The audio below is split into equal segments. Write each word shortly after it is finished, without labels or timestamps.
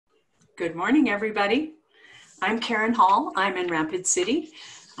Good morning, everybody. I'm Karen Hall. I'm in Rapid City.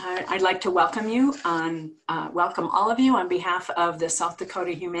 I'd like to welcome all of you on behalf of the South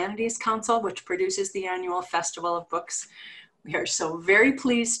Dakota Humanities Council, which produces the annual Festival of Books. We are so very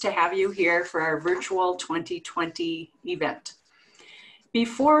pleased to have you here for our virtual 2020 event.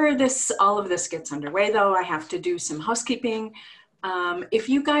 Before all of this gets underway, though, I have to do some housekeeping. If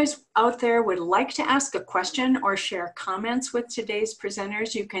you guys out there would like to ask a question or share comments with today's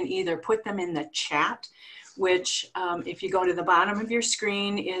presenters, you can either put them in the chat, which if you go to the bottom of your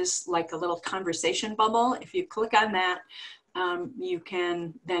screen is like a little conversation bubble. If you click on that, you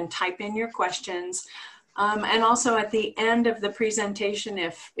can then type in your questions. And also at the end of the presentation,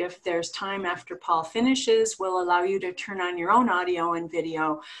 if there's time after Paul finishes, we'll allow you to turn on your own audio and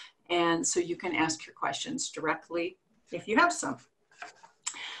video, and so you can ask your questions directly if you have some.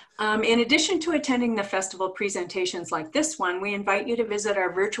 In addition to attending the festival presentations like this one, we invite you to visit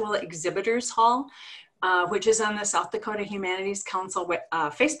our virtual exhibitors hall, which is on the South Dakota Humanities Council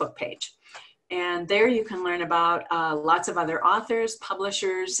Facebook page. And there you can learn about lots of other authors,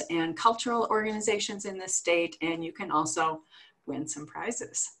 publishers, and cultural organizations in the state, and you can also win some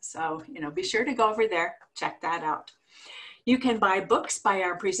prizes. So, be sure to go over there, check that out. You can buy books by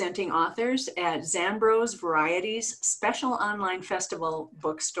our presenting authors at Zambro's Varieties Special Online Festival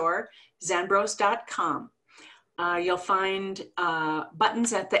Bookstore, zambros.com. You'll find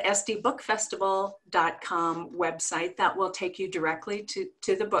buttons at the sdbookfestival.com website that will take you directly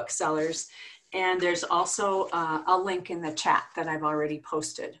to the booksellers. And there's also a link in the chat that I've already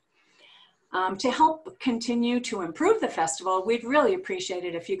posted. To help continue to improve the festival, we'd really appreciate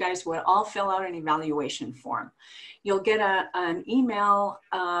it if you guys would all fill out an evaluation form. You'll get an email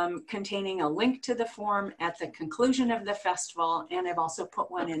containing a link to the form at the conclusion of the festival, and I've also put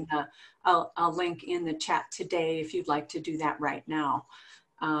one in a link in the chat today if you'd like to do that right now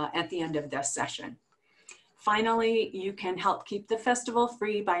at the end of this session. Finally, you can help keep the festival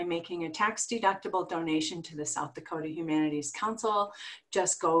free by making a tax-deductible donation to the South Dakota Humanities Council.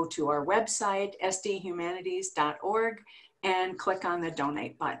 Just go to our website, sdhumanities.org, and click on the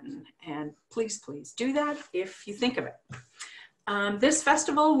donate button. And please, please do that if you think of it. This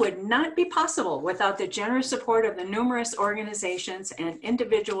festival would not be possible without the generous support of the numerous organizations and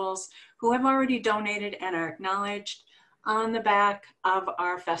individuals who have already donated and are acknowledged on the back of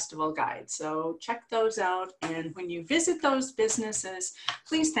our festival guide. So check those out. And when you visit those businesses,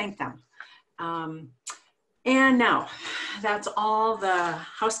 please thank them. And now that's all the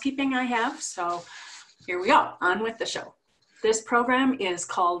housekeeping I have. So here we go, on with the show. This program is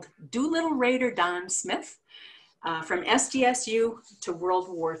called Doolittle Raider Don Smith, from SDSU to World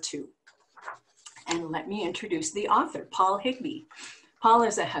War II. And let me introduce the author, Paul Higbee. Paul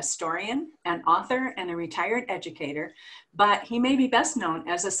is a historian, an author, and a retired educator, but he may be best known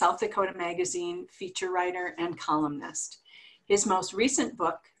as a South Dakota Magazine feature writer and columnist. His most recent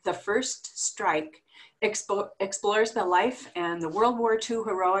book, The First Strike, explores the life and the World War II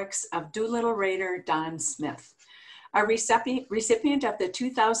heroics of Doolittle Raider Don Smith. A recipient of the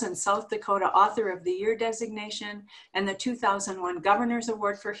 2000 South Dakota Author of the Year designation and the 2001 Governor's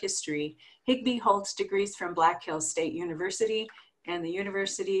Award for History, Higbee holds degrees from Black Hills State University and the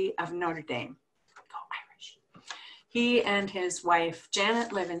University of Notre Dame. Go Irish. He and his wife,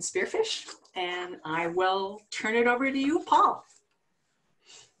 Janet, live in Spearfish, and I will turn it over to you, Paul.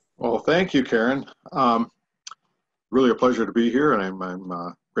 Well, thank you, Karen. Really a pleasure to be here, and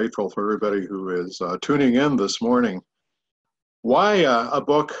I'm grateful for everybody who is tuning in this morning. Why a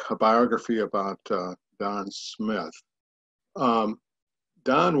book, a biography about Don Smith?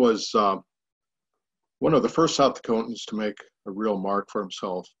 Don was one of the first South Dakotans to make a real mark for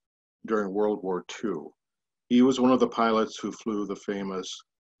himself during World War II. He was one of the pilots who flew the famous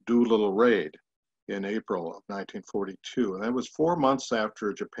Doolittle raid in April of 1942. And that was 4 months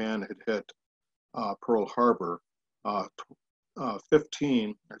after Japan had hit Pearl Harbor.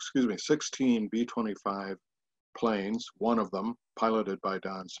 16 B-25 planes, one of them piloted by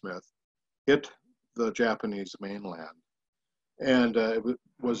Don Smith, hit the Japanese mainland. And it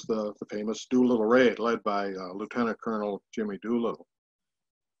was the famous Doolittle raid led by Lieutenant Colonel Jimmy Doolittle.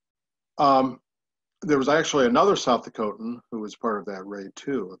 There was actually another South Dakotan who was part of that raid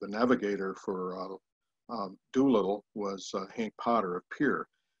too. The navigator for Doolittle was Hank Potter of Pierre.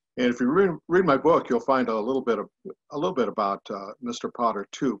 And if you read my book, you'll find a little bit about Mr. Potter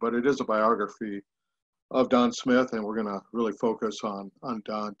too. But it is a biography of Don Smith, and we're going to really focus on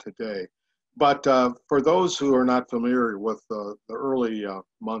Don today. But for those who are not familiar with the early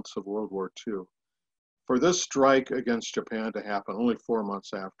months of World War II, for this strike against Japan to happen only 4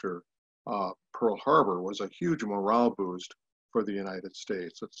 months after Pearl Harbor was a huge morale boost for the United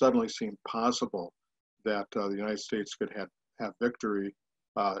States. It suddenly seemed possible that the United States could have victory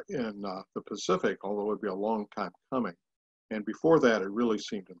in the Pacific, although it would be a long time coming. And before that, it really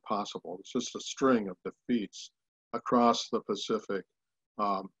seemed impossible. It's just a string of defeats across the Pacific.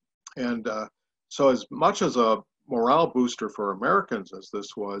 So as much as a morale booster for Americans as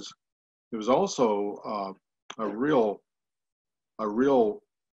this was, it was also a real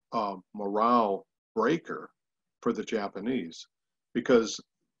morale breaker for the Japanese, because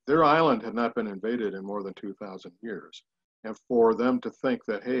their island had not been invaded in more than 2,000 years. And for them to think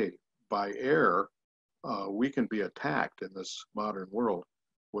that, hey, by air, we can be attacked in this modern world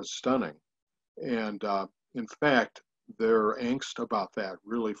was stunning. And in fact, their angst about that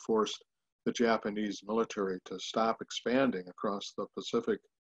really forced the Japanese military to stop expanding across the Pacific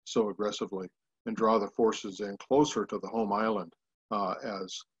so aggressively and draw the forces in closer to the home island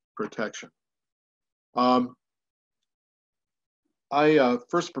as protection. I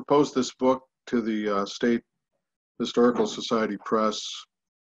first proposed this book to the State Historical Society Press,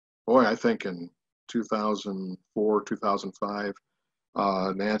 I think in 2004, 2005.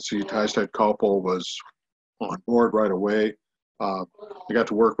 Nancy Tystad-Koppel was on board right away. I got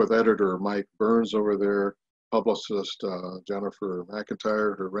to work with editor Mike Burns over there, publicist Jennifer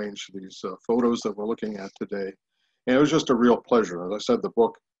McIntyre, who arranged these photos that we're looking at today. And it was just a real pleasure. As I said, the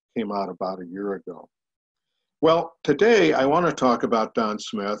book came out about a year ago. Well, today I want to talk about Don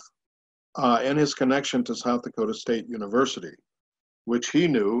Smith and his connection to South Dakota State University, which he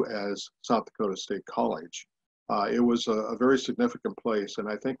knew as South Dakota State College. It was a very significant place, and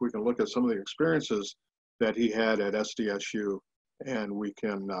I think we can look at some of the experiences that he had at SDSU, and we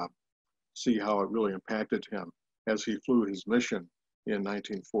can see how it really impacted him as he flew his mission in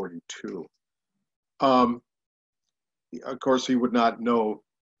 1942. Of course, he would not know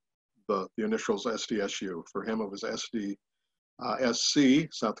the initials SDSU. For him, it was SC,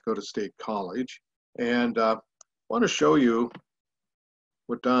 South Dakota State College. And I want to show you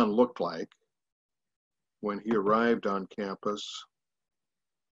what Don looked like when he arrived on campus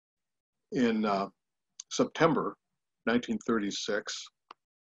in September 1936.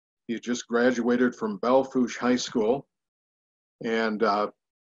 He had just graduated from Belle Fourche High School, and that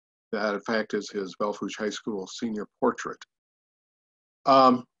in fact is his Belle Fourche High School senior portrait.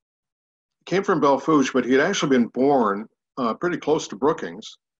 Came from Belle Fourche, but he had actually been born pretty close to Brookings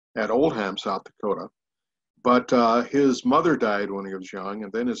at Oldham, South Dakota. But his mother died when he was young,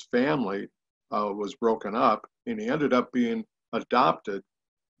 and then his family was broken up, and he ended up being adopted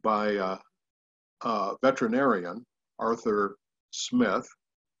by a veterinarian, Arthur Smith.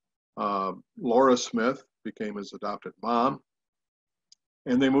 Laura Smith became his adopted mom,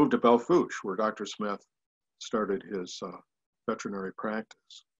 and they moved to Belle Fourche, where Dr. Smith started his veterinary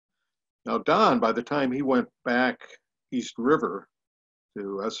practice. Now, Don, by the time he went back East River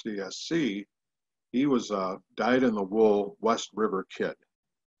to SDSC, he was a dyed-in-the-wool West River kid.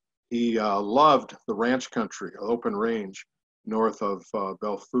 He loved the ranch country, open range, north of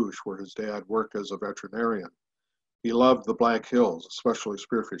Belle Fourche, where his dad worked as a veterinarian. He loved the Black Hills, especially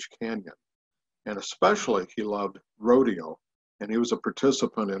Spearfish Canyon. And especially he loved rodeo. And he was a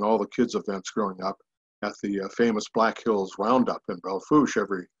participant in all the kids' events growing up at the famous Black Hills Roundup in Belle Fourche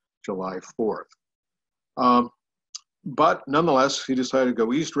every July 4th. But nonetheless, he decided to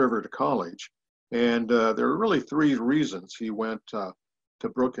go East River to college. And there were really three reasons he went to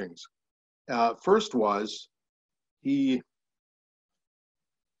Brookings. First was he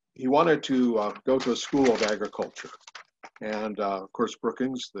wanted to go to a school of agriculture. And of course,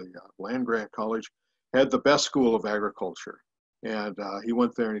 Brookings, the land-grant college, had the best school of agriculture. And he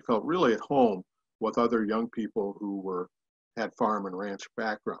went there and he felt really at home with other young people who had farm and ranch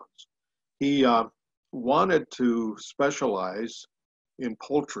backgrounds. He wanted to specialize in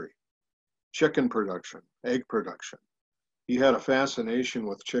poultry, chicken production, egg production. He had a fascination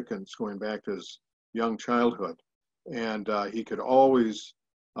with chickens going back to his young childhood. And he could always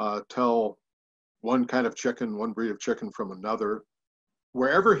tell one kind of chicken, one breed of chicken from another.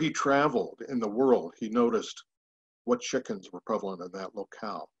 Wherever he traveled in the world, he noticed what chickens were prevalent in that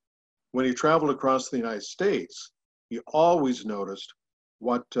locale. When he traveled across the United States, he always noticed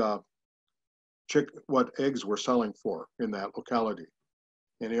what eggs were selling for in that locality.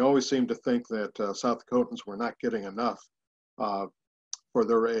 And he always seemed to think that South Dakotans were not getting enough for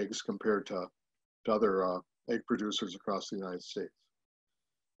their eggs compared to other egg producers across the United States.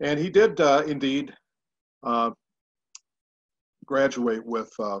 And he did indeed graduate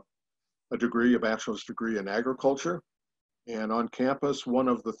with a degree, a bachelor's degree in agriculture. And on campus, one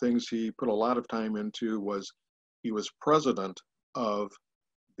of the things he put a lot of time into was he was president of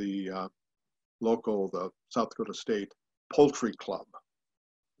the the South Dakota State poultry club,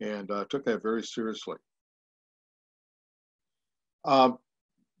 and took that very seriously. The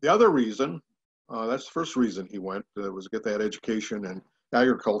other reason, that's the first reason he went, was to get that education in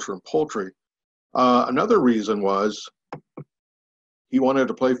agriculture and poultry. Another reason was he wanted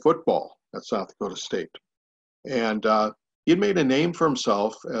to play football at South Dakota State. And he had made a name for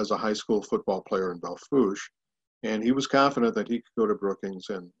himself as a high school football player in Belfouche, and he was confident that he could go to Brookings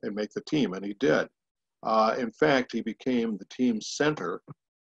and make the team, and he did. In fact, he became the team's center,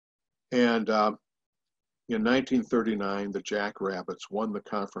 and in 1939, the Jackrabbits won the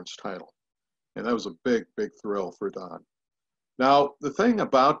conference title, and that was a big, big thrill for Don. Now, the thing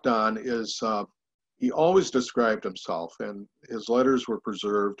about Don is he always described himself, and his letters were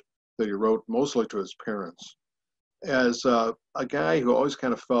preserved that he wrote mostly to his parents, as a guy who always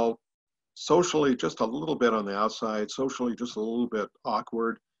kind of felt socially just a little bit on the outside, socially just a little bit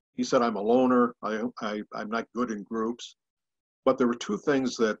awkward. He said, I'm a loner, I'm not good in groups. But there were two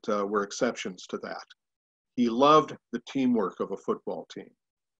things that were exceptions to that. He loved the teamwork of a football team,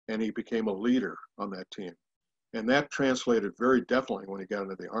 and he became a leader on that team. And that translated very definitely when he got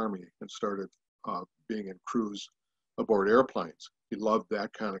into the Army and started being in crews aboard airplanes. He loved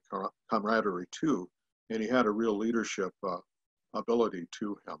that kind of camaraderie too, and he had a real leadership ability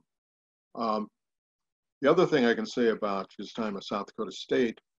to him. The other thing I can say about his time at South Dakota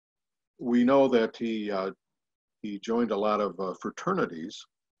State, we know that he joined a lot of fraternities,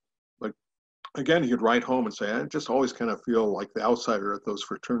 but again, he'd write home and say, I just always kind of feel like the outsider at those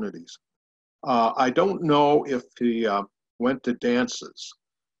fraternities. I don't know if he went to dances.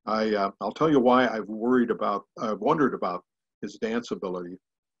 I'll tell you why I've wondered about his dance ability,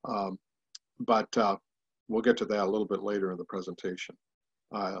 but we'll get to that a little bit later in the presentation.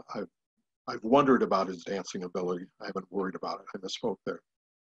 I've wondered about his dancing ability. I haven't worried about it. I misspoke there.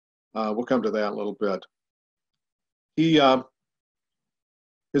 We'll come to that in a little bit.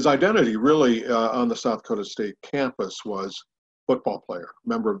 His identity really on the South Dakota State campus was football player,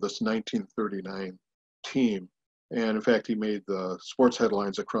 member of this 1939 team. And in fact, he made the sports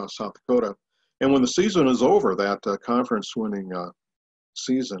headlines across South Dakota. And when the season was over, that conference winning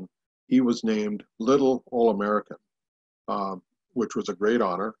season, he was named Little All-American, which was a great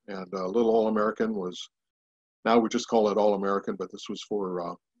honor. And Little All-American was, now we just call it All-American, but this was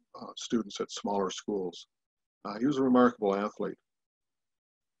for students at smaller schools. He was a remarkable athlete.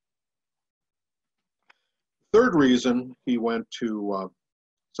 Third reason he went to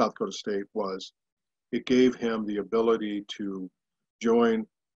South Dakota State was it gave him the ability to join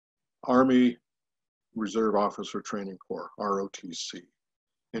Army Reserve Officer Training Corps, ROTC.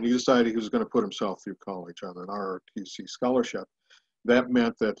 And he decided he was going to put himself through college on an ROTC scholarship. That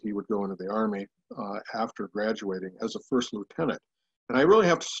meant that he would go into the Army after graduating as a first lieutenant. And I really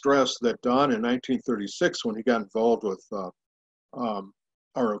have to stress that Don in 1936, when he got involved with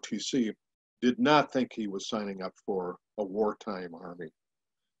ROTC, did not think he was signing up for a wartime Army.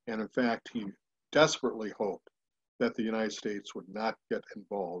 And in fact, he desperately hoped that the United States would not get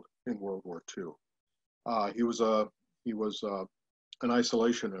involved in World War II. He was an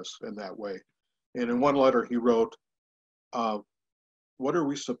isolationist in that way. And in one letter he wrote, what are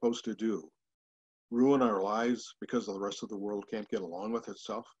we supposed to do? Ruin our lives because the rest of the world can't get along with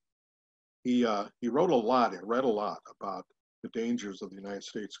itself? He wrote a lot, he read a lot about the dangers of the United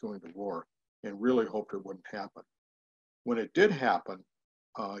States going to war and really hoped it wouldn't happen. When it did happen,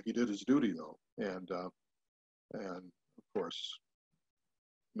 he did his duty though. And of course,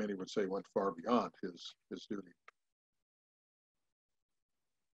 many would say went far beyond his duty.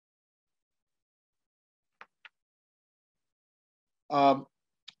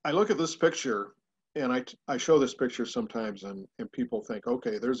 I look at this picture, and I show this picture sometimes, and people think,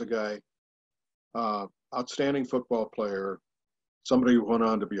 okay, there's a guy, outstanding football player, somebody who went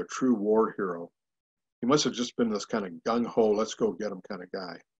on to be a true war hero. He must have just been this kind of gung-ho, let's go get him kind of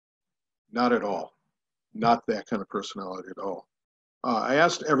guy. Not at all. Not that kind of personality at all. I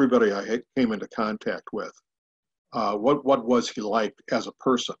asked everybody I came into contact with, what was he like as a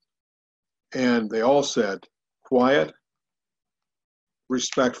person? And they all said, quiet,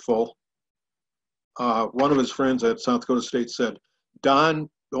 respectful. One of his friends at South Dakota State said, the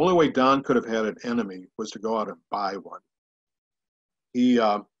only way Don could have had an enemy was to go out and buy one.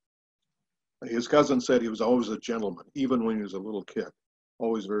 His cousin said he was always a gentleman, even when he was a little kid,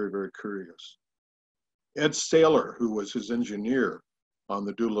 always very, very curious. Ed Saylor, who was his engineer on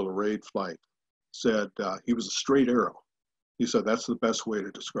the Doolittle raid flight, said he was a straight arrow. He said that's the best way to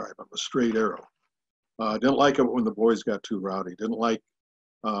describe him, a straight arrow. Didn't like it when the boys got too rowdy, didn't like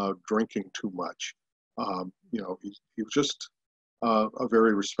drinking too much. He was just a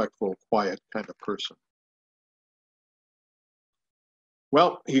very respectful, quiet kind of person.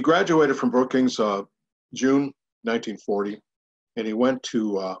 Well, he graduated from Brookings June 1940, and he went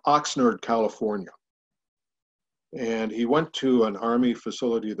to Oxnard, California. And he went to an Army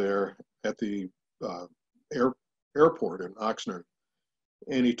facility there at the airport in Oxnard,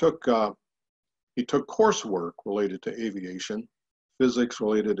 and he took coursework related to aviation, physics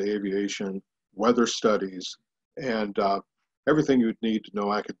related to aviation, weather studies, and everything you'd need to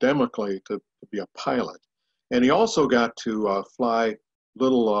know academically to be a pilot. And he also got to fly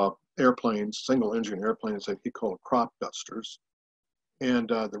little airplanes, single engine airplanes that he called crop dusters. And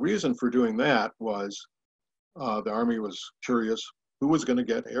the reason for doing that was the Army was curious who was going to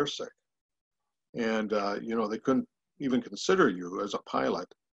get airsick. And, you know, they couldn't even consider you as a pilot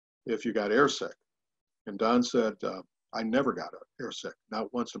if you got airsick. And Don said, I never got airsick,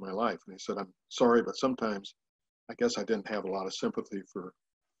 not once in my life. And he said, I'm sorry, but sometimes I guess I didn't have a lot of sympathy for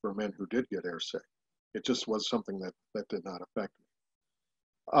men who did get airsick. It just was something that did not affect me.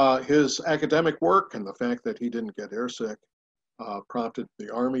 His academic work and the fact that he didn't get airsick prompted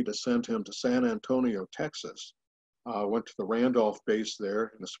the Army to send him to San Antonio, Texas. Went to the Randolph base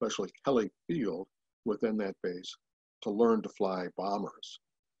there, and especially Kelly Field within that base, to learn to fly bombers.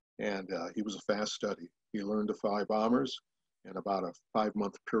 And he was a fast study. He learned to fly bombers in about a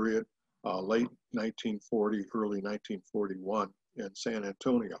 5-month period, late 1940, early 1941 in San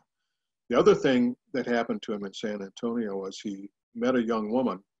Antonio. The other thing that happened to him in San Antonio was he met a young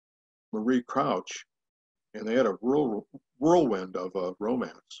woman, Marie Crouch, and they had a whirlwind of a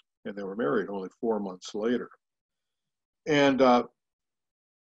romance, and they were married only 4 months later. And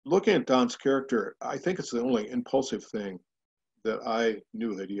looking at Don's character, I think it's the only impulsive thing that I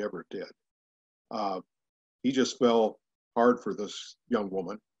knew that he ever did. He just fell hard for this young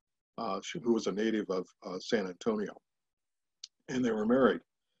woman who was a native of San Antonio, and they were married.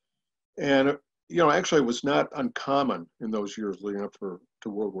 And, you know, actually it was not uncommon in those years leading up to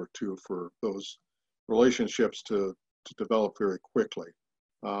World War II for those relationships to develop very quickly.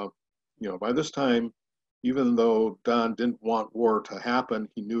 You know, by this time, even though Don didn't want war to happen,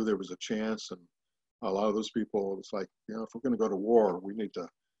 he knew there was a chance. And a lot of those people, it's like, you know, if we're going to go to war, we need to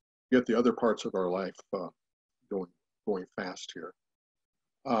get the other parts of our life going fast here.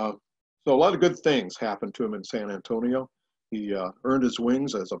 So a lot of good things happened to him in San Antonio. He earned his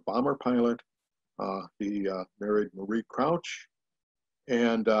wings as a bomber pilot. He married Marie Crouch.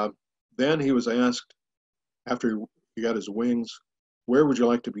 And then he was asked, after he got his wings, where would you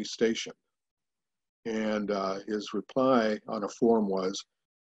like to be stationed? And his reply on a form was,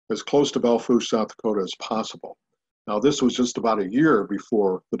 as close to Belfouche, South Dakota as possible. Now, this was just about a year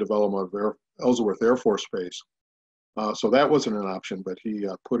before the development of Ellsworth Air Force Base. So that wasn't an option, but he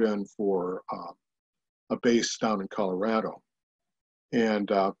put in for a base down in Colorado. And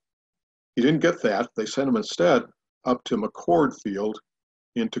he didn't get that. They sent him instead up to McCord Field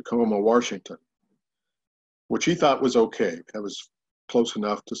in Tacoma, Washington, which he thought was okay. That was close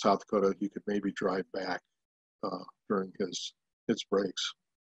enough to South Dakota he could maybe drive back during his breaks,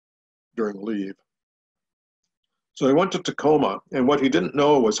 during leave. So he went to Tacoma, and what he didn't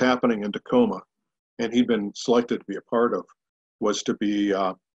know was happening in Tacoma, and he'd been selected to be a part of, was to be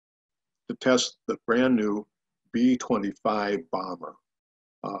to test the brand new B-25 bomber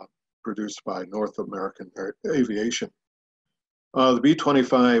produced by North American Aviation. The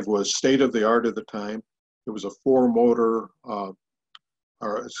B-25 was state-of-the-art at the time. It was a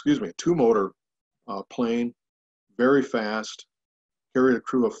two-motor plane, very fast, carried a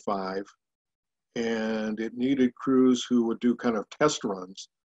crew of 5, and it needed crews who would do kind of test runs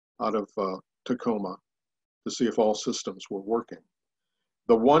out of Tacoma to see if all systems were working.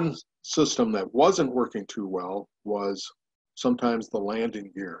 The one system that wasn't working too well was sometimes the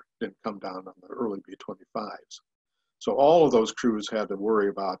landing gear didn't come down on the early B-25s. So all of those crews had to worry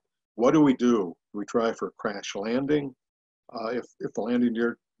about, what do we do? Do we try for crash landing? If the landing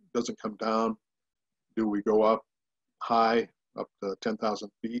gear doesn't come down, do we go up high, up to 10,000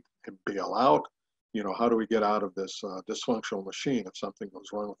 feet and bail out? You know, how do we get out of this dysfunctional machine if something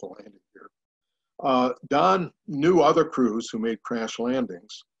goes wrong with the landing gear? Don knew other crews who made crash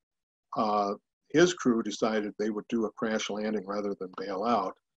landings. His crew decided they would do a crash landing rather than bail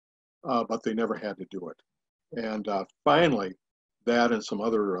out, but they never had to do it. And finally, that and some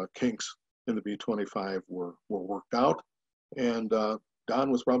other kinks in the B-25 were worked out. And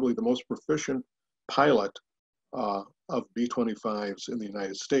Don was probably the most proficient pilot of B-25s in the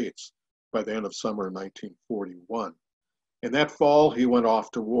United States by the end of summer 1941. And that fall, he went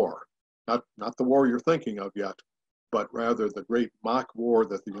off to war. Not the war you're thinking of yet, but rather the great mock war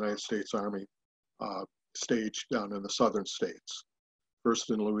that the United States Army staged down in the southern states. First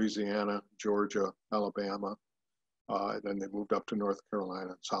in Louisiana, Georgia, Alabama. and then they moved up to North Carolina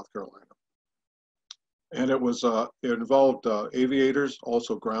and South Carolina. And it involved aviators,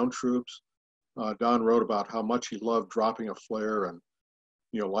 also ground troops. Don wrote about how much he loved dropping a flare and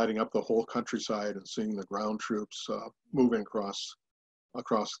lighting up the whole countryside and seeing the ground troops moving across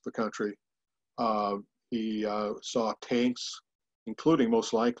the country. He saw tanks, including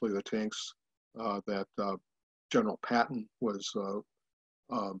most likely the tanks that General Patton was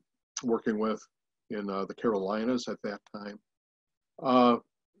working with in the Carolinas at that time.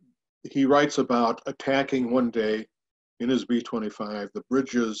 He writes about attacking one day in his B-25 the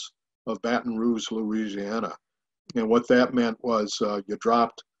bridges of Baton Rouge, Louisiana. And what that meant was you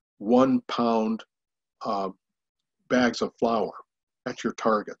dropped 1 pound bags of flour at your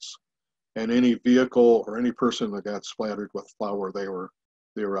targets. And any vehicle or any person that got splattered with flour, they were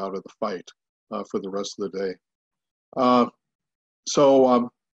out of the fight for the rest of the day.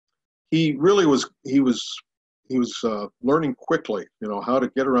 He really was learning quickly, how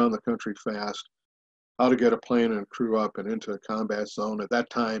to get around the country fast, how to get a plane and a crew up and into a combat zone. At that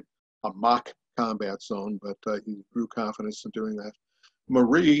time, a mock combat zone, but he grew confidence in doing that.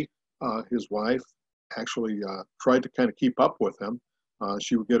 Marie, his wife, actually tried to kind of keep up with him.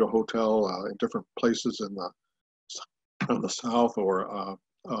 She would get a hotel in different places in the South, or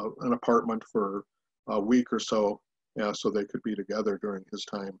an apartment for a week or so, so they could be together during his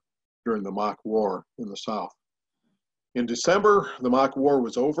time during the mock war in the South. In December, the mock war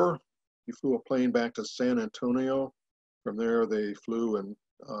was over. He flew a plane back to San Antonio. From there, they flew and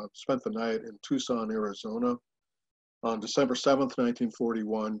spent the night in Tucson, Arizona. On December 7th,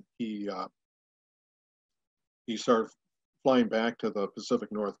 1941, he started flying back to the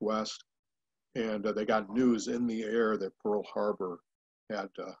Pacific Northwest, and they got news in the air that Pearl Harbor had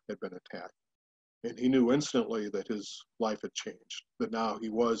been attacked. And he knew instantly that his life had changed, that now he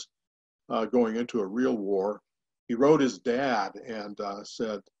was going into a real war. He wrote his dad and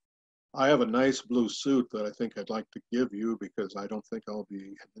said, "I have a nice blue suit that I think I'd like to give you because I don't think I'll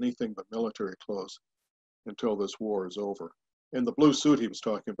be in anything but military clothes until this war is over." And the blue suit he was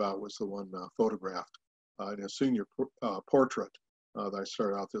talking about was the one photographed in a senior portrait that I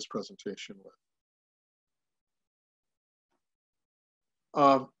started out this presentation with.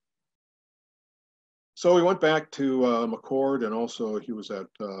 So we went back to McCord, and also he was at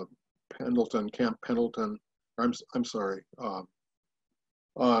Camp Pendleton. I'm sorry,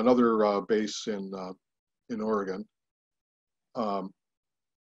 another base in Oregon.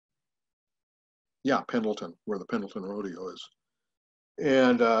 Yeah, Pendleton, where the Pendleton Rodeo is.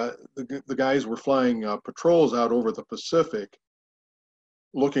 And the guys were flying patrols out over the Pacific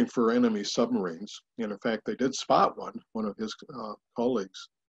looking for enemy submarines. And in fact, they did spot one. One of his colleagues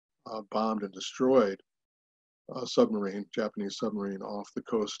bombed and destroyed a submarine, Japanese submarine, off the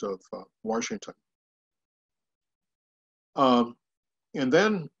coast of Washington. And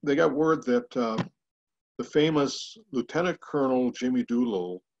then they got word that the famous Lieutenant Colonel Jimmy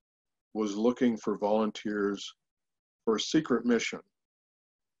Doolittle was looking for volunteers for a secret mission,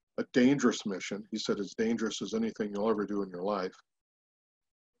 a dangerous mission. He said as dangerous as anything you'll ever do in your life.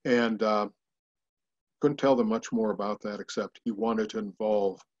 And couldn't tell them much more about that, except he wanted to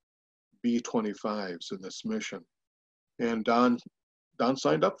involve B-25s in this mission. And Don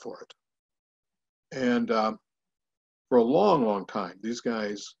signed up for it. And for a long, long time, these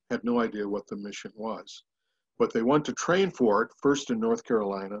guys had no idea what the mission was. But they went to train for it, first in North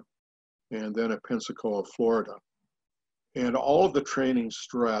Carolina, and then at Pensacola, Florida. And all of the training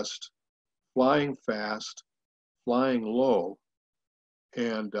stressed flying fast, flying low,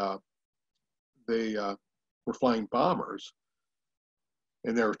 and they were flying bombers.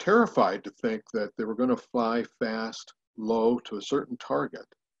 And they were terrified to think that they were going to fly fast, low to a certain target,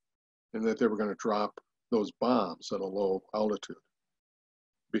 and that they were going to drop those bombs at a low altitude.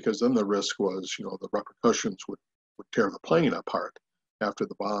 Because then the risk was, the repercussions would tear the plane apart after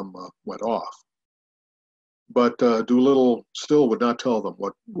the bomb went off. But Doolittle still would not tell them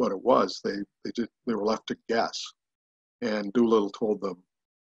what it was. They were left to guess. And Doolittle told them,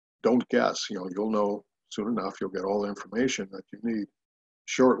 "Don't guess. You'll know soon enough. You'll get all the information that you need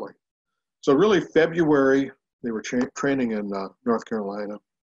shortly." So really, February, they were training in North Carolina.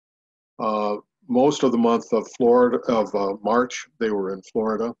 Most of the month of March, they were in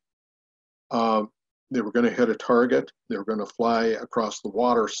Florida. They were going to hit a target. They were going to fly across the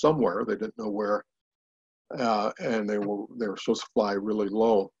water somewhere. They didn't know where, and they were supposed to fly really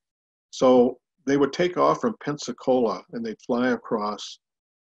low. So they would take off from Pensacola and they'd fly across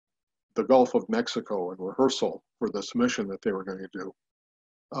the Gulf of Mexico in rehearsal for this mission that they were going to do,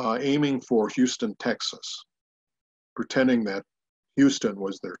 aiming for Houston, Texas, pretending that Houston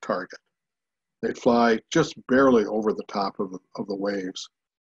was their target. They'd fly just barely over the top of the waves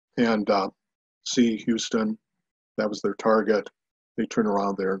and see Houston. That was their target. They turn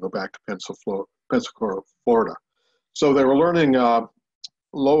around there and go back to Pensacola, Florida. So they were learning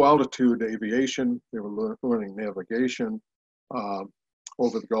low altitude aviation. They were learning navigation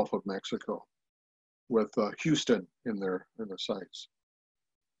over the Gulf of Mexico with Houston in their sights.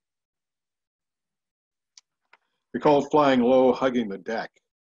 They called flying low hugging the deck.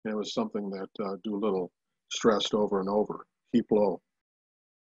 And it was something that Doolittle stressed over and over, keep low.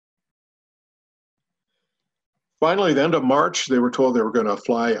 Finally, the end of March, they were told they were going to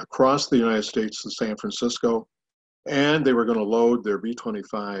fly across the United States to San Francisco, and they were going to load their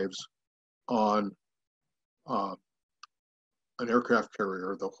B-25s on an aircraft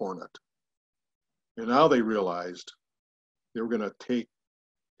carrier, the Hornet. And now they realized they were going to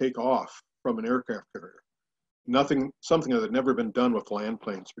take off from an aircraft carrier. Something that had never been done with land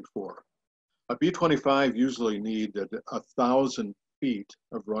planes before. A B-25 usually needed 1,000 feet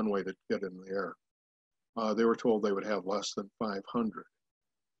of runway to get in the air. They were told they would have less than 500.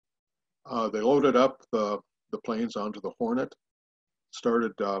 They loaded up the planes onto the Hornet,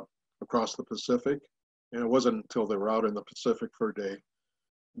 started across the Pacific, and it wasn't until they were out in the Pacific for a day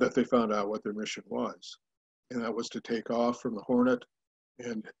that they found out what their mission was. And that was to take off from the Hornet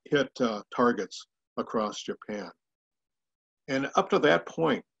and hit targets across Japan. And up to that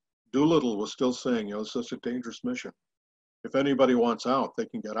point, Doolittle was still saying, you know, it's such a dangerous mission. If anybody wants out, they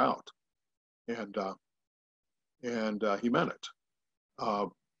can get out. And he meant it.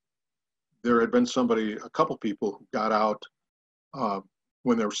 There had been a couple people who got out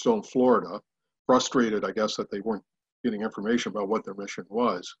when they were still in Florida, frustrated, I guess, that they weren't getting information about what their mission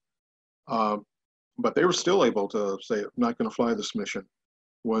was. But they were still able to say, I'm not going to fly this mission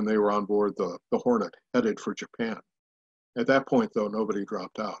when they were on board the Hornet headed for Japan. At that point, though, nobody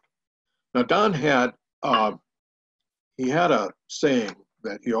dropped out. Now, Don had, he had a saying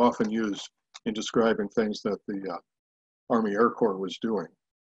that he often used in describing things that the Army Air Corps was doing.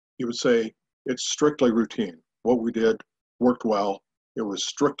 He would say, it's strictly routine. What we did worked well. It was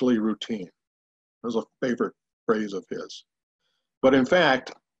strictly routine. That was a favorite phrase of his. But in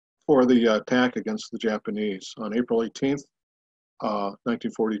fact, for the attack against the Japanese on April 18th,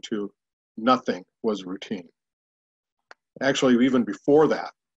 1942, nothing was routine. Actually, even before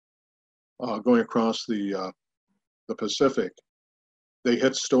that, going across the Pacific, they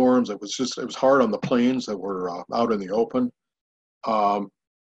hit storms. It was hard on the planes that were out in the open. Don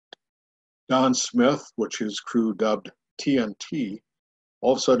Smith, which his crew dubbed TNT,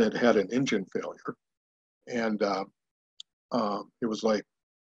 all of a sudden it had an engine failure. And it was like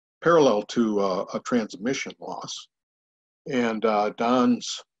parallel to a transmission loss. And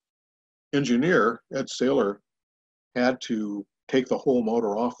Don's engineer, Ed Saylor, had to take the whole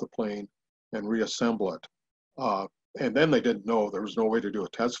motor off the plane and reassemble it. And then they didn't know, there was no way to do a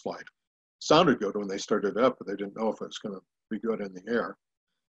test flight. Sounded good when they started it up, but they didn't know if it was going to be good in the air.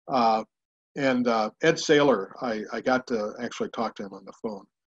 And Ed Saylor, I got to actually talk to him on the phone.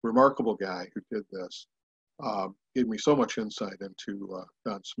 Remarkable guy who did this. Gave me so much insight into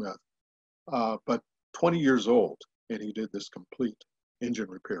Don Smith. But 20 years old, and he did this complete engine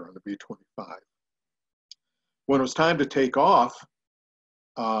repair on the B-25. When it was time to take off,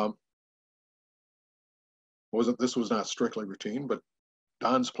 this was not strictly routine, but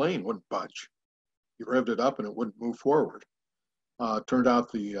Don's plane wouldn't budge. He revved it up and it wouldn't move forward. Turned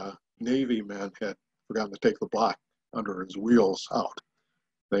out the Navy men had forgotten to take the block under his wheels out.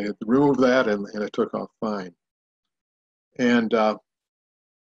 They had removed that and it took off fine. And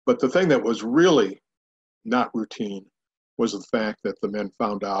but the thing that was really not routine was the fact that the men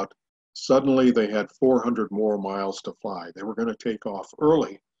found out suddenly they had 400 more miles to fly. They were going to take off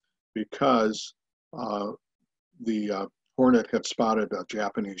early because the Hornet had spotted a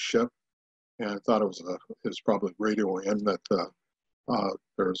Japanese ship and thought it was probably radio in that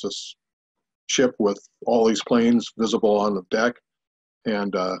there's this ship with all these planes visible on the deck,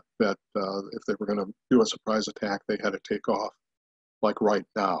 and that if they were going to do a surprise attack, they had to take off like right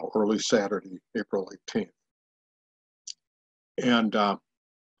now, early Saturday, April 18th. And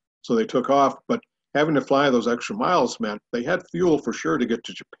so they took off, but having to fly those extra miles meant they had fuel for sure to get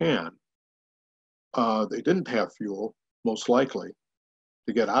to Japan. They didn't have fuel, most likely,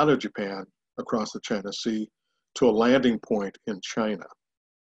 to get out of Japan across the China Sea to a landing point in China.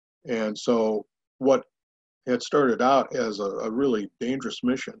 And so what had started out as a really dangerous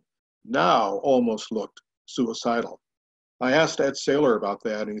mission now almost looked suicidal. I asked Ed Saylor about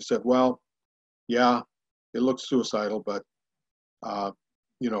that, and he said, well, yeah, it looked suicidal, but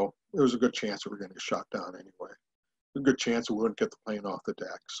you know, there was a good chance we were going to get shot down anyway. a good chance we wouldn't get the plane off the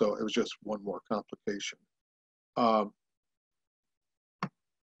deck. So it was just one more complication.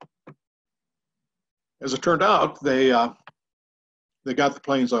 As it turned out, they got the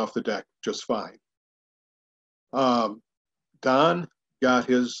planes off the deck just fine. Don got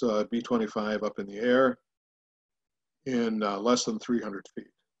his B-25 up in the air in less than 300 feet,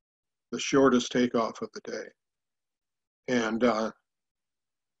 the shortest takeoff of the day. And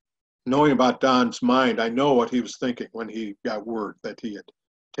knowing about Don's mind, I know what he was thinking when he got word that he had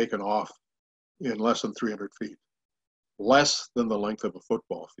taken off in less than 300 feet, less than the length of a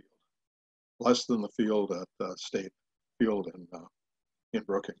football field, less than the field at the State Field in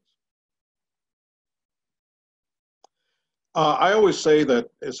Brookings. I always say that,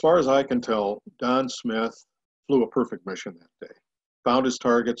 as far as I can tell, Don Smith flew a perfect mission that day. Found his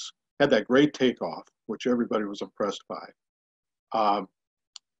targets, had that great takeoff, which everybody was impressed by.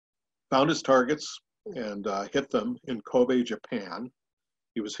 Found his targets and hit them in Kobe, Japan.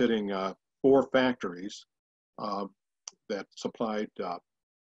 He was hitting 4 factories that supplied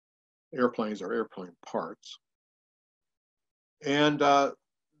airplanes or airplane parts. And the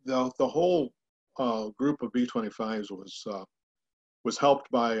whole group of B-25s was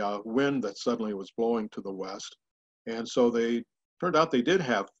helped by a wind that suddenly was blowing to the west. And so they turned out they did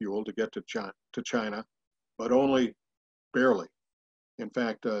have fuel to get to China, but only barely. In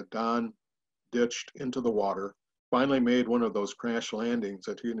fact, Don ditched into the water, finally made one of those crash landings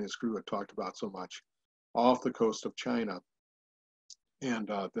that he and his crew had talked about so much off the coast of China. And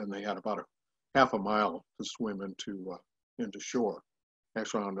then they had about half a mile to swim into shore,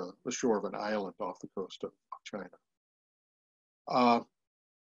 actually on the shore of an island off the coast of China.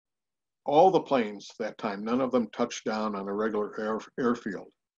 All the planes that time, none of them touched down on a regular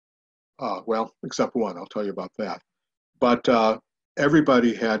airfield. Well, except one, I'll tell you about that. But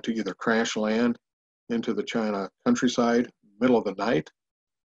everybody had to either crash land into the China countryside, middle of the night,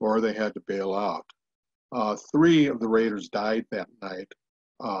 or they had to bail out. 3 of the raiders died that night.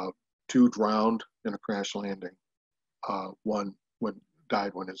 2 drowned in a crash landing. One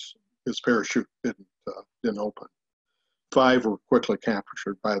died when his parachute didn't open. 5 were quickly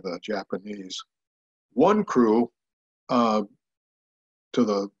captured by the Japanese. One crew, to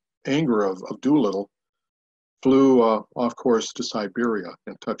the anger of Doolittle, flew off course to Siberia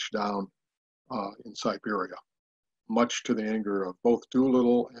and touched down in Siberia, much to the anger of both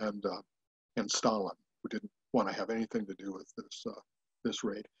Doolittle and Stalin, who didn't want to have anything to do with this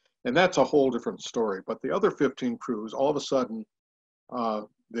raid. And that's a whole different story. But the other 15 crews, all of a sudden,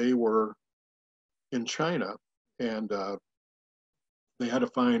 they were in China, and they had to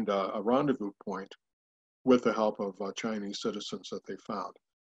find a rendezvous point with the help of Chinese citizens that they found.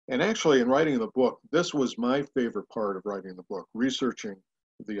 And actually, in writing the book, this was my favorite part of writing the book, researching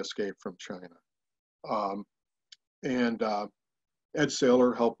the escape from China. Ed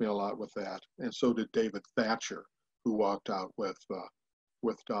Saylor helped me a lot with that, and so did David Thatcher, who walked out with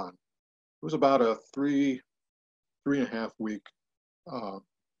Don. It was about a 3.5 week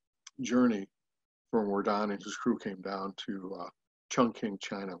journey from where Don and his crew came down to Chongqing,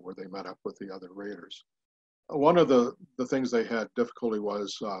 China, where they met up with the other raiders. One of the things they had difficulty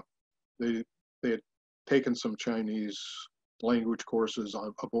was they had taken some Chinese language courses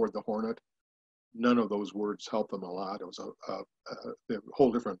aboard the Hornet. None of those words helped them a lot. It was a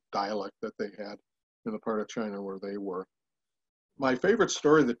whole different dialect that they had in the part of China where they were. My favorite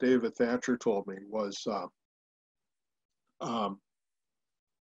story that David Thatcher told me was,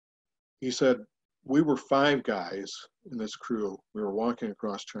 he said, we were 5 guys in this crew. We were walking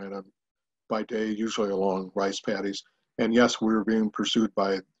across China by day, usually along rice paddies. And yes, we were being pursued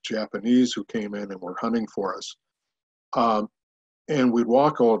by Japanese who came in and were hunting for us. And we'd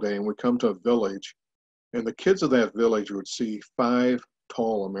walk all day and we'd come to a village, and the kids of that village would see 5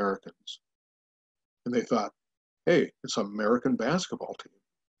 tall Americans. And they thought, hey, it's an American basketball team.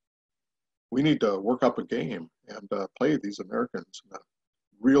 We need to work up a game and play these Americans in a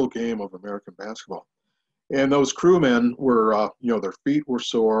real game of American basketball. And those crewmen were, their feet were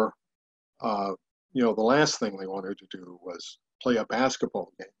sore. The last thing they wanted to do was play a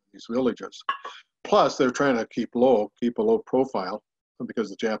basketball game in these villages. Plus, they're trying to keep a low profile because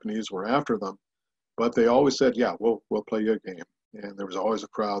the Japanese were after them. But they always said, yeah, we'll play you a game. And there was always a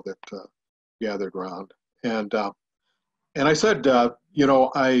crowd that gathered around. And I said,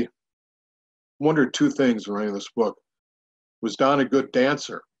 I wondered 2 things in writing this book. Was Don a good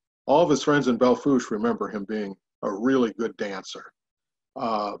dancer? All of his friends in Belfouche remember him being a really good dancer.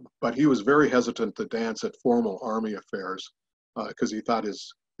 But he was very hesitant to dance at formal Army affairs because he thought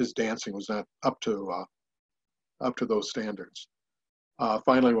his dancing was not up to those standards.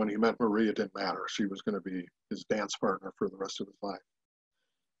 Finally, when he met Marie, it didn't matter. She was going to be his dance partner for the rest of his life.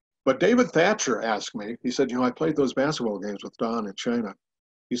 But David Thatcher asked me, he said, I played those basketball games with Don in China.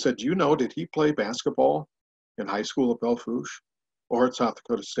 He said, did he play basketball in high school at Belle Fourche or at South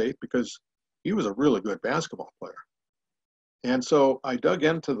Dakota State? Because he was a really good basketball player. And so I dug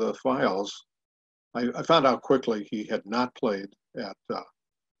into the files. I found out quickly he had not played at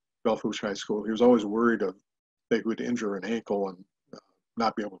Belle Fourche High School. He was always worried they would injure an ankle and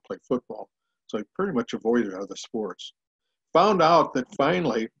not be able to play football. So he pretty much avoided other sports. Found out that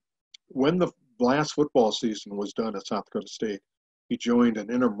finally, when the last football season was done at South Dakota State, he joined an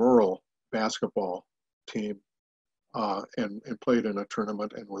intramural basketball team and played in a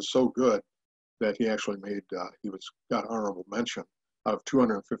tournament and was so good that he actually got honorable mention out of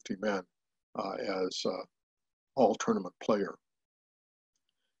 250 men as all tournament player.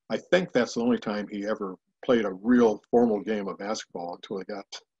 I think that's the only time he ever played a real formal game of basketball until he got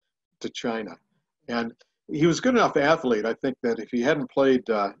to China. And he was a good enough athlete, I think, that if he hadn't played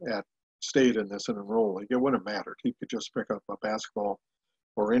at State in this intramural league, it wouldn't have mattered. He could just pick up a basketball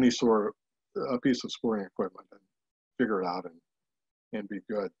or any sort of a piece of sporting equipment and figure it out and be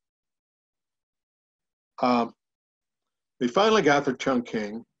good. They finally got to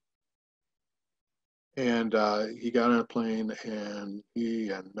Chongqing, and he got on a plane, and he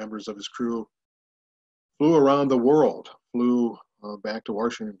and members of his crew flew around the world, flew back to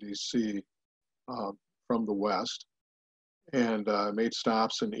Washington, D.C. From the West, and made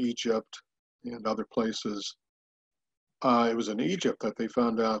stops in Egypt and other places. It was in Egypt that they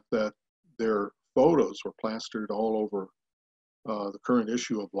found out that their photos were plastered all over the current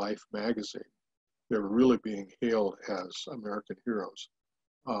issue of Life magazine. They were really being hailed as American heroes.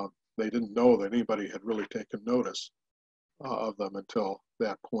 They didn't know that anybody had really taken notice of them until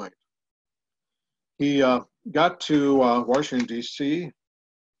that point. He got to Washington, D.C.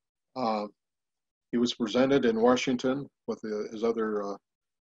 He was presented in Washington with his other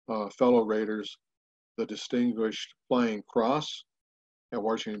fellow Raiders, the Distinguished Flying Cross at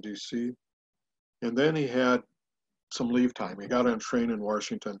Washington, D.C. And then he had some leave time. He got on a train in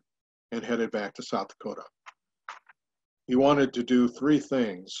Washington and headed back to South Dakota. He wanted to do three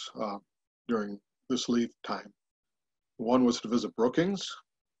things during this leave time. One was to visit Brookings,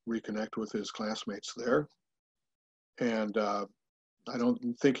 reconnect with his classmates there. And I don't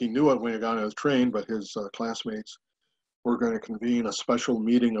think he knew it when he got on the train, but his classmates were going to convene a special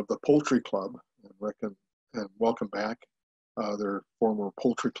meeting of the Poultry Club and welcome back their former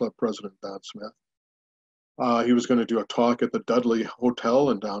Poultry Club president, Don Smith. He was going to do a talk at the Dudley Hotel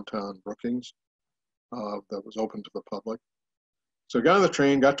in downtown Brookings that was open to the public. So he got on the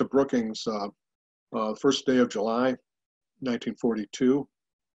train, got to Brookings first day of July, 1942.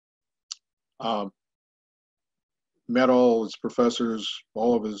 Met all his professors,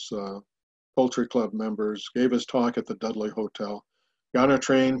 all of his Poultry Club members, gave his talk at the Dudley Hotel, got on a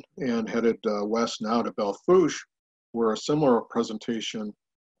train and headed west now to Belle Fourche, where a similar presentation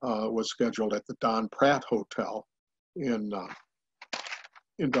was scheduled at the Don Pratt Hotel in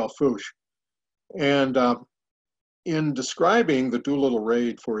Belle Fourche. And in describing the Doolittle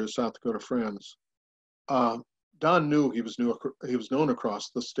raid for his South Dakota friends, Don knew he was known across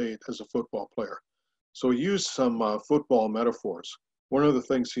the state as a football player. So he used some football metaphors. One of the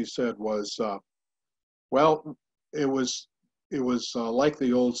things he said was, well, it was like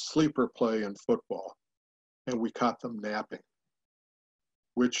the old sleeper play in football, and we caught them napping,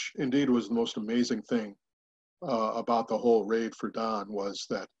 which indeed was the most amazing thing about the whole raid for Don, was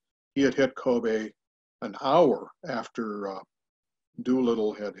that he had hit Kobe an hour after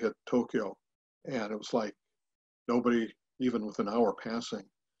Doolittle had hit Tokyo, and it was like nobody, even with an hour passing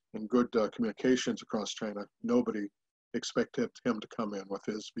and good communications across China, nobody expected him to come in with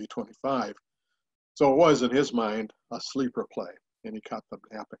his B-25. So it was, in his mind, a sleeper play, and he caught them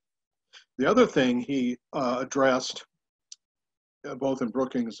napping. The other thing he addressed, both in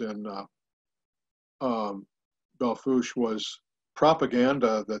Brookings and Belle Fourche, was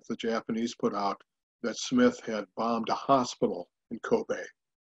propaganda that the Japanese put out that Smith had bombed a hospital in Kobe,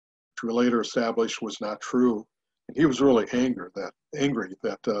 which we later established was not true. And he was really angry that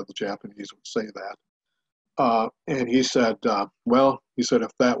the Japanese would say that. And he said, well, he said,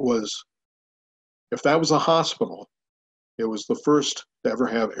 if that was a hospital, it was the first to ever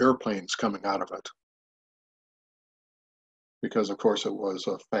have airplanes coming out of it. Because of course it was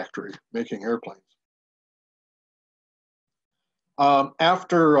a factory making airplanes.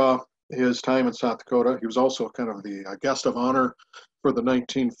 After his time in South Dakota, he was also kind of the guest of honor for the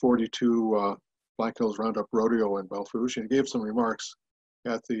 1942 Black Hills Roundup Rodeo in Belle Fourche, and he gave some remarks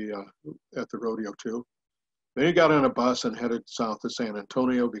at the rodeo too. Then he got on a bus and headed south to San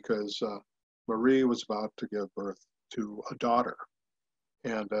Antonio because Marie was about to give birth to a daughter.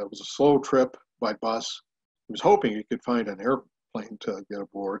 And it was a slow trip by bus. He was hoping he could find an airplane to get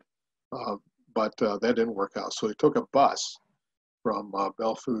aboard, but that didn't work out. So he took a bus from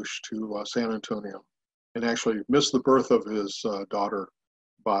Belle Fourche to San Antonio and actually missed the birth of his daughter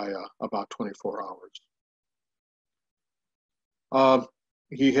by about 24 hours.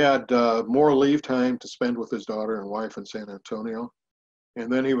 He had more leave time to spend with his daughter and wife in San Antonio. And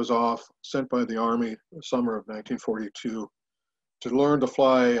then he was off, sent by the Army the summer of 1942 to learn to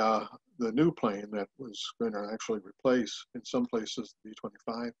fly the new plane that was going to actually replace, in some places, the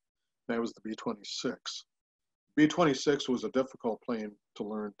B-25. That was the B-26. B-26 was a difficult plane to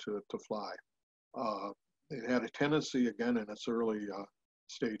learn to fly. It had a tendency, again, in its early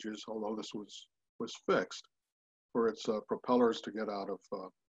stages, although this was fixed, for its propellers to get out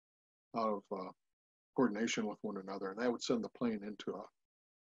of coordination with one another, and that would send the plane into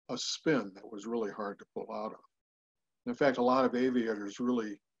a spin that was really hard to pull out of. In fact, a lot of aviators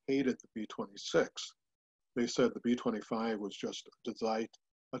really hated the B-26. They said the B-25 was just a delight,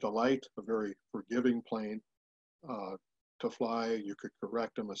 a very forgiving plane to fly. You could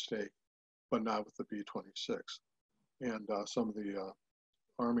correct a mistake, but not with the B-26. And some of the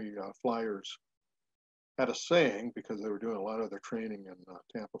Army flyers had a saying, because they were doing a lot of their training in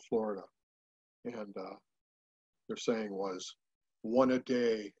Tampa, Florida, and their saying was, "One a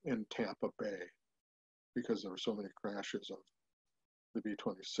day in Tampa Bay," because there were so many crashes of the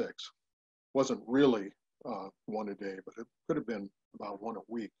B-26. Wasn't really one a day, but it could have been about one a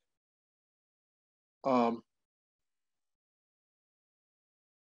week.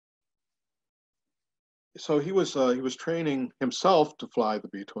 So he was training himself to fly the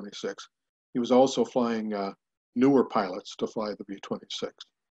B-26. He was also flying newer pilots to fly the B-26.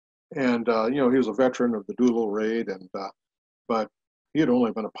 And he was a veteran of the Doolittle raid, but he had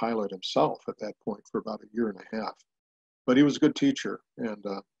only been a pilot himself at that point for about a year and a half. But he was a good teacher and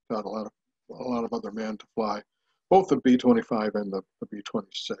taught a lot of other men to fly both the B-25 and the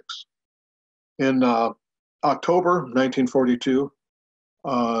B-26. In October 1942,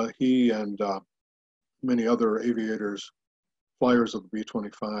 he and many other aviators, flyers of the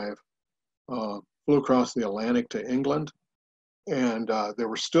B-25, flew across the Atlantic to England. And there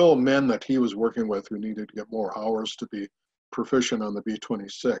were still men that he was working with who needed to get more hours to be proficient on the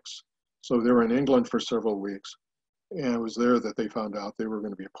B-26. So they were in England for several weeks. And it was there that they found out they were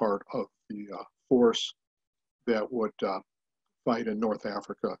going to be a part of the force that would fight in North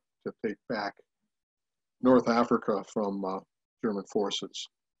Africa to take back North Africa from German forces.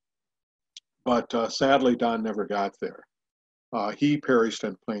 But sadly, Don never got there. He perished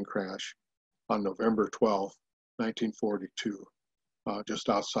in a plane crash on November 12, 1942, just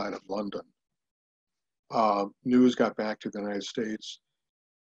outside of London. News got back to the United States.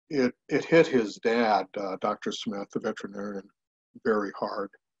 It hit his dad, Dr. Smith, the veterinarian, very hard.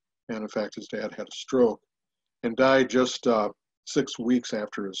 And in fact, his dad had a stroke and died just 6 weeks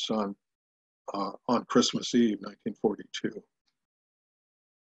after his son on Christmas Eve, 1942.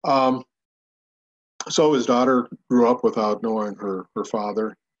 So his daughter grew up without knowing her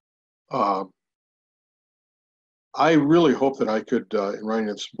father. I really hope that I could, in writing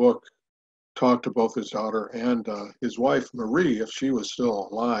this book, talk to both his daughter and his wife, Marie, if she was still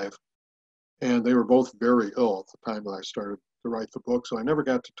alive. And they were both very ill at the time that I started to write the book, so I never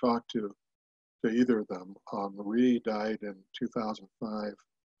got to talk to either of them. Marie died in 2005.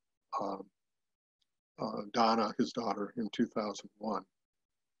 Donna, his daughter, in 2001.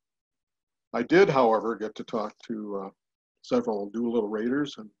 I did, however, get to talk to several Doolittle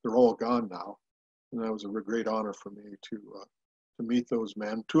Raiders, and they're all gone now. And that was a great honor for me to meet those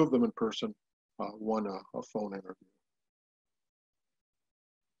men, 2 of them in person, one a phone interview.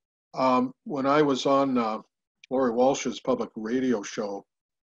 When I was on Lori Walsh's public radio show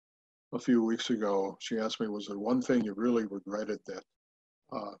a few weeks ago, she asked me, was there one thing you really regretted that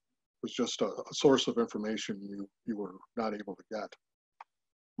was just a source of information you were not able to get?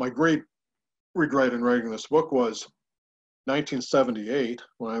 My great regret in writing this book was 1978,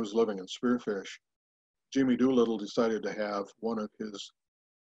 when I was living in Spearfish. Jimmy Doolittle decided to have one of his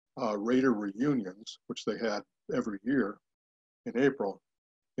Raider reunions, which they had every year in April,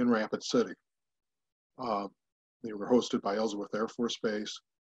 in Rapid City. They were hosted by Ellsworth Air Force Base.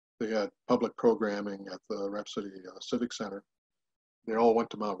 They had public programming at the Rapid City Civic Center. They all went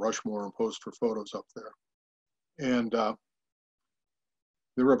to Mount Rushmore and posed for photos up there. And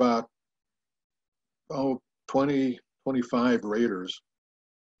there were about 20, 25 Raiders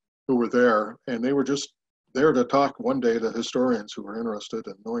who were there, and they were just there to talk one day to historians who were interested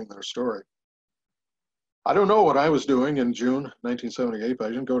in knowing their story. I don't know what I was doing in June 1978, but I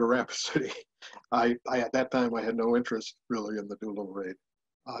didn't go to Rapid City. I at that time I had no interest really in the Doolittle raid.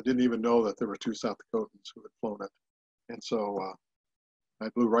 I didn't even know that there were two South Dakotans who had flown it, and so I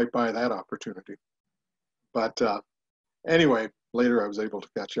blew right by that opportunity. But anyway, later I was able to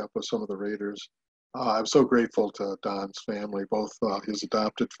catch up with some of the raiders. I'm so grateful to Don's family, both his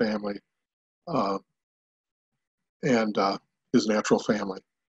adopted family uh, and his natural family,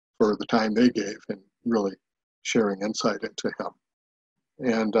 for the time they gave and really sharing insight into him.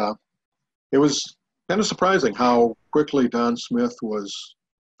 And it was kind of surprising how quickly Don Smith was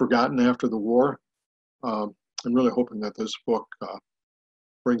forgotten after the war. I'm really hoping that this book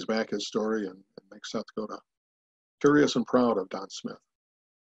brings back his story and makes South Dakota curious and proud of Don Smith.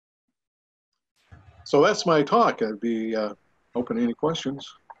 So that's my talk. I'd be open to any questions.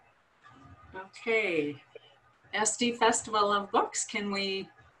 Okay. SD Festival of Books, can we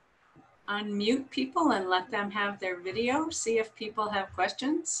unmute people and let them have their video, see if people have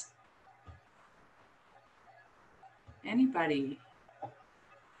questions? Anybody?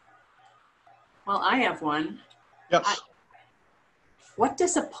 Well, I have one. Yes. What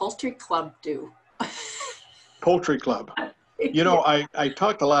does a poultry club do? Poultry club. You know, I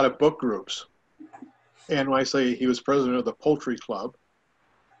talked a lot of book groups, and when I say he was president of the poultry club,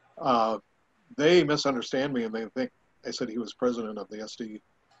 they misunderstand me and they think I said he was president of the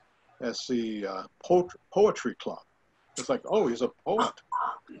SDSU poetry club. It's like, oh, he's a poet.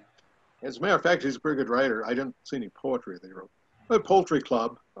 As a matter of fact, he's a pretty good writer. I didn't see any poetry they wrote. But poultry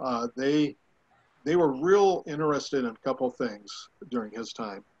club, they were real interested in a couple things during his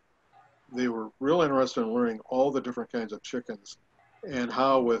time. They were real interested in learning all the different kinds of chickens and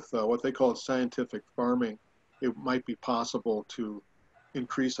how with what they call scientific farming, it might be possible to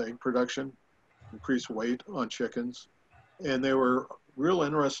increase egg production, increase weight on chickens. And they were real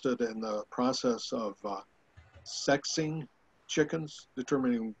interested in the process of sexing chickens,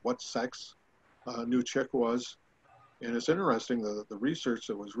 determining what sex a new chick was. And it's interesting, the research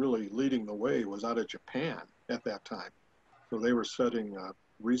that was really leading the way was out of Japan at that time. So they were studying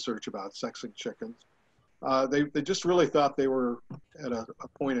research about sexing chickens. They just really thought they were at a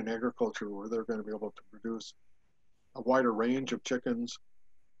point in agriculture where they're going to be able to produce a wider range of chickens,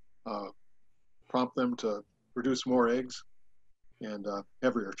 prompt them to produce more eggs, and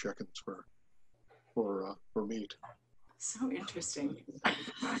heavier chickens for meat. So interesting.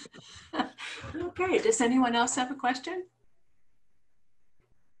 Okay, does anyone else have a question?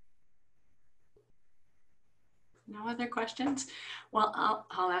 No other questions? Well,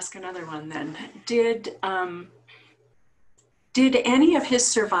 I'll ask another one then. Did any of his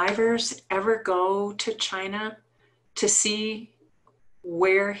survivors ever go to China to see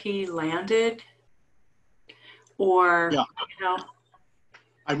where he landed? Or, yeah. You know?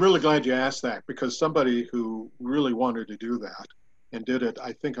 I'm really glad you asked that, because somebody who really wanted to do that and did it,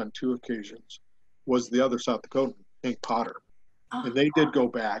 I think, on 2 occasions, was the other South Dakotan, Hank Potter. Oh. And they did go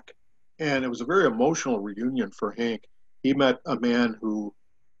back, and it was a very emotional reunion for Hank. He met a man who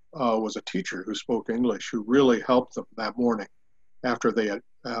was a teacher who spoke English, who really helped them that morning after they had,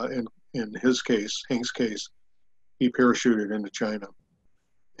 in his case, Hank's case, he parachuted into China.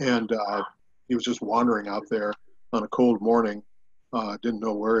 And he was just wandering out there on a cold morning, didn't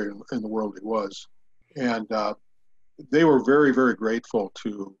know where in the world he was. And they were very, very grateful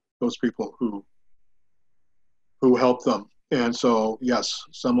to those people who helped them. And so, yes,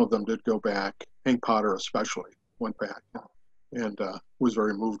 some of them did go back. Hank Potter especially went back and was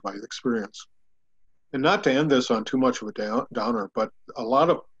very moved by the experience. And not to end this on too much of a downer, but a lot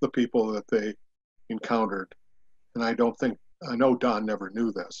of the people that they encountered, and I know Don never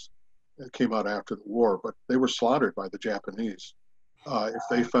knew this, it came out after the war, but they were slaughtered by the Japanese. If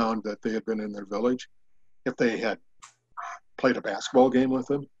they found that they had been in their village, if they had played a basketball game with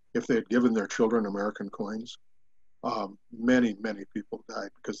them, if they had given their children American coins, many, many people died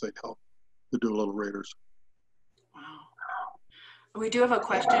because they'd helped the Doolittle Raiders. Wow. We do have a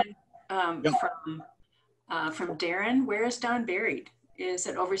question Yep. from Darren. Where is Don buried? Is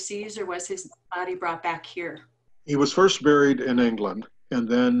it overseas, or was his body brought back here? He was first buried in England, and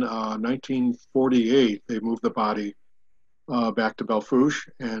then 1948, they moved the body back to Belfouche,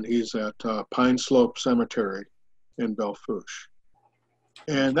 and he's at Pine Slope Cemetery in Belfouche.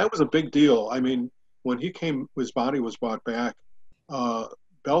 And that was a big deal. I mean, when he came, his body was brought back.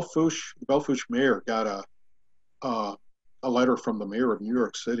 Belfouche mayor got a letter from the mayor of New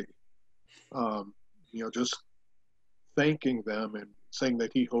York City, just thanking them and saying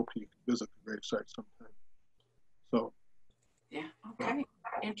that he hoped he could visit the gravesite sometime. So. Yeah. Okay.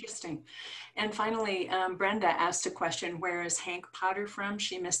 Interesting. And finally, Brenda asked a question, where is Hank Potter from?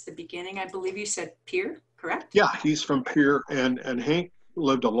 She missed the beginning. I believe you said Pierre, correct? Yeah, he's from Pierre, and Hank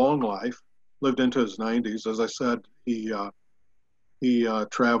lived a long life, lived into his 90s. As I said, he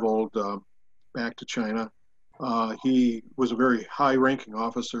traveled back to China. He was a very high-ranking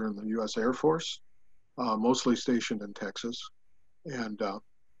officer in the U.S. Air Force, mostly stationed in Texas, and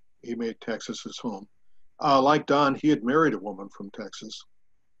he made Texas his home. Like Don, he had married a woman from Texas,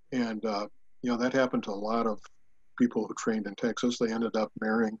 and that happened to a lot of people who trained in Texas. They ended up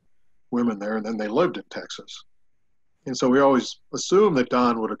marrying women there, and then they lived in Texas. And so we always assumed that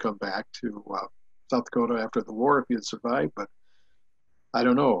Don would have come back to South Dakota after the war if he had survived, but I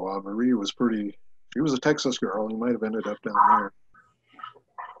don't know. Marie was she was a Texas girl. He might have ended up down there.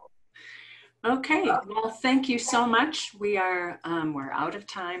 Okay, well, thank you so much. We're out of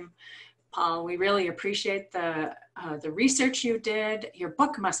time. Paul, we really appreciate the research you did. Your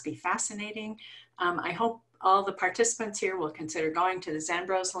book must be fascinating. I hope all the participants here will consider going to the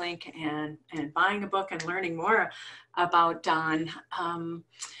Zambros link and buying a book and learning more about Don.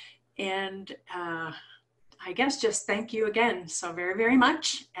 I guess just thank you again so very, very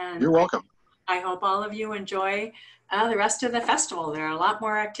much. And you're welcome. I hope all of you enjoy the rest of the festival. There are a lot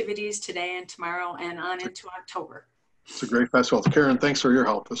more activities today and tomorrow and on into October. It's a great festival. Karen, thanks for your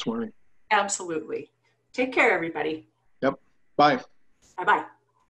help this morning. Absolutely. Take care, everybody. Yep. Bye. Bye-bye.